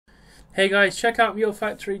Hey guys, check out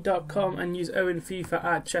realfactory.com and use FIFA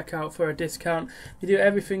at checkout for a discount. They do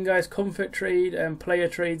everything, guys, comfort trade and player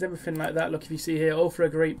trades, everything like that. Look, if you see here, all for a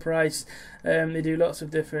great price. They do lots of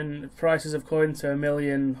different prices of coins, so 1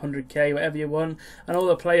 million, 100k, whatever you want. And all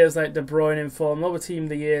the players like DRUING in form, all the team of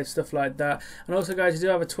the year, stuff like that. And also, guys, you do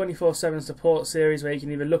have a 24/7 support series where you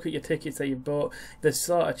can even look at your tickets that you bought. There's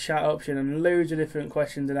sort of chat option and loads of different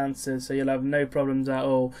questions and answers, so you'll have no problems at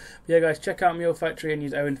all. But yeah, guys, check out Mule Factory and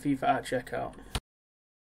use FIFA at checkout.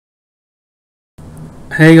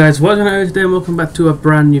 Hey guys, what's going on today and welcome back to a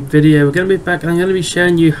brand new video. We're going to be back and I'm going to be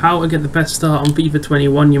showing you how to get the best start on FIFA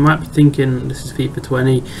 21. You might be thinking this is FIFA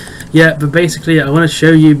 20. Yeah, but basically I want to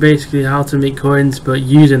show you how to make coins but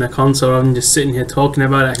using a console rather than just sitting here talking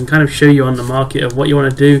about it. I can kind of show you on the market of what you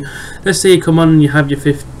want to do. Let's say you come on and you have your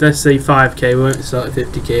let's say 5k. We won't start at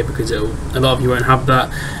 50k because a lot of you won't have that.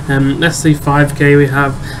 Let's say 5k we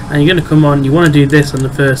have, and you're going to come on, you want to do this on the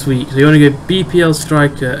first week. So you want to go BPL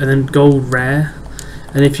striker and then gold rare.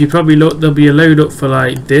 And if you probably look, there'll be a load up for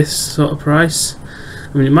like this sort of price.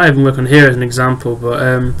 I mean, it might even work on here as an example,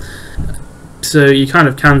 but so you kind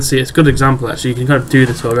of can see it's a good example actually. You can kind of do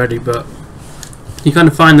this already, but you kind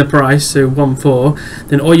of find the price, so 1.4.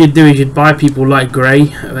 Then all you do is you'd buy people like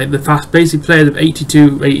Gray, like the fast basic players of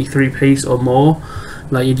 82, 83 pace or more.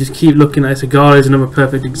 Like you just keep looking at Cigar is another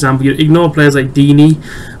perfect example. You ignore players like Dini,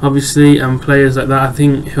 obviously, and players like that. I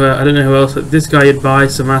think I don't know who else. This guy you'd buy,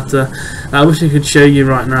 Samata. I wish I could show you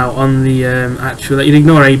right now on the actual. Like, you'd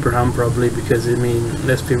ignore Abraham probably because I mean,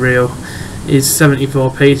 let's be real, he's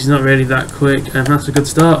 74 pace. He's not really that quick, and that's a good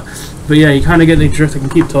start. But yeah, you kind of get the drift. I can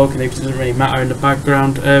keep talking because it doesn't really matter in the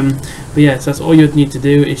background. But yeah, so that's all you'd need to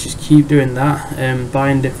do is just keep doing that,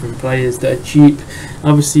 buying different players that are cheap.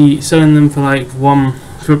 Obviously, selling them for like buying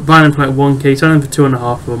them for like 1k, selling them for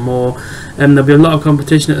 2.5 or more. There'll be a lot of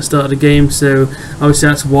competition at the start of the game, so obviously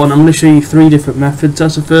that's one. I'm going to show you 3 different methods.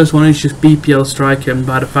 That's the first one is just BPL striker and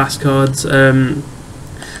buy the fast cards. The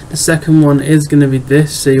second one is going to be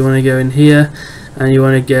this. So you want to go in here and you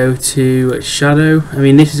want to go to shadow. I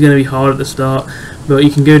mean, this is going to be hard at the start, but you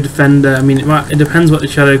can go defender. I mean, it depends what the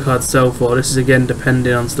shadow cards sell for. This is again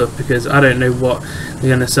depending on stuff because I don't know what they're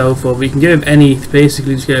going to sell for, but you can go with any.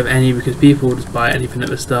 Basically just go with any because people will just buy anything at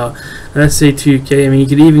the start. And let's say 2k. I mean, you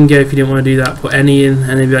could even go, if you didn't want to do that, put any in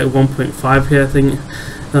and maybe like 1.5k. I think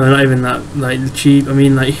no, not even that like cheap. I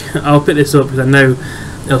mean, like I'll pick this up because I know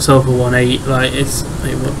they'll sell for 1.8. Like it's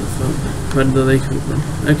like, what the fuck? Where do they come from?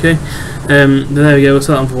 Okay, there we go. We'll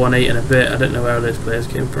sell them for 1.8 in a bit. I don't know where those players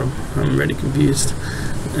came from. I'm really confused.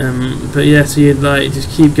 But yeah, so you'd like just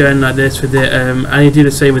keep going like this with it, and you do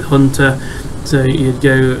the same with Hunter. So you'd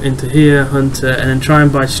go into here, Hunter, and then try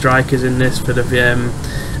and buy strikers in this for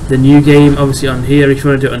the new game. Obviously on here, if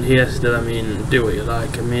you want to do it on here still, I mean, do what you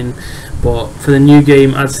like. I mean, but for the new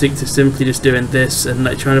game, I'd stick to simply just doing this and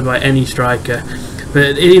like trying to buy any striker.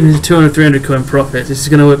 But even 200, 300 coin profits, this is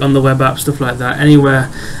going to work on the web app, stuff like that, anywhere,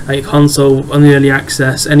 like console, on the early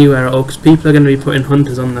access, anywhere at all, because people are going to be putting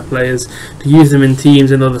hunters on their players to use them in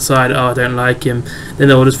teams, and the other side, oh, I don't like him, then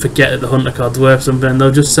they'll just forget that the hunter card's worth something, and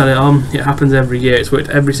they'll just sell it on. It happens every year. It's worked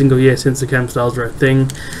every single year since the chem styles were a thing.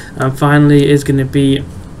 And finally, it's going to be,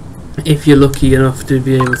 if you're lucky enough to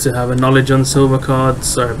be able to have a knowledge on silver cards,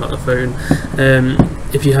 sorry about the phone,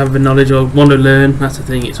 if you have the knowledge or want to learn, that's the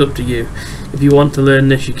thing, it's up to you. If you want to learn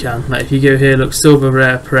this, you can. Like if you go here, look, silver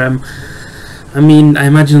rare prem. I mean, I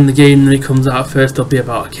imagine the game when it comes out first, they'll be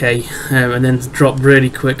about a k, and then drop really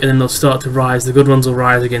quick, and then they'll start to rise. The good ones will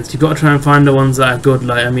rise against. You've got to try and find the ones that are good.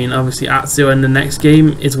 Like I mean, obviously Atsu in the next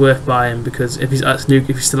game is worth buying because if he's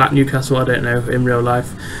still at Newcastle, I don't know in real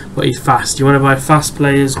life, but he's fast. You want to buy fast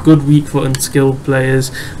players, good weak foot and skilled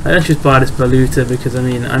players. Like, let's just buy this Baluta because I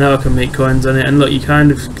mean I know I can make coins on it. And look, you kind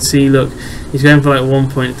of see, look, he's going for like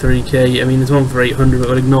 1.3k. I mean, there's one for 800, but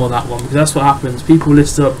we'll ignore that one because that's what happens. People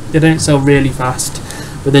list up, they don't sell really fast,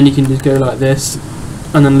 but then you can just go like this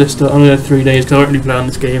and then list up. I'm going to 3 days because I don't really play on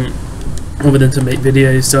this game other than to make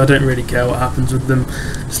videos, so I don't really care what happens with them.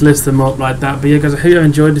 Just list them up like that. But yeah, guys, I hope you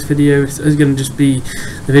enjoyed this video. It's going to just be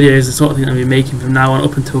the videos, the sort of thing I'll be making from now on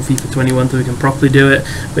up until FIFA 21 so we can properly do it.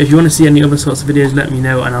 But if you want to see any other sorts of videos, let me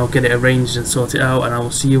know and I'll get it arranged and sort it out, and I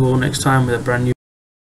will see you all next time with a brand new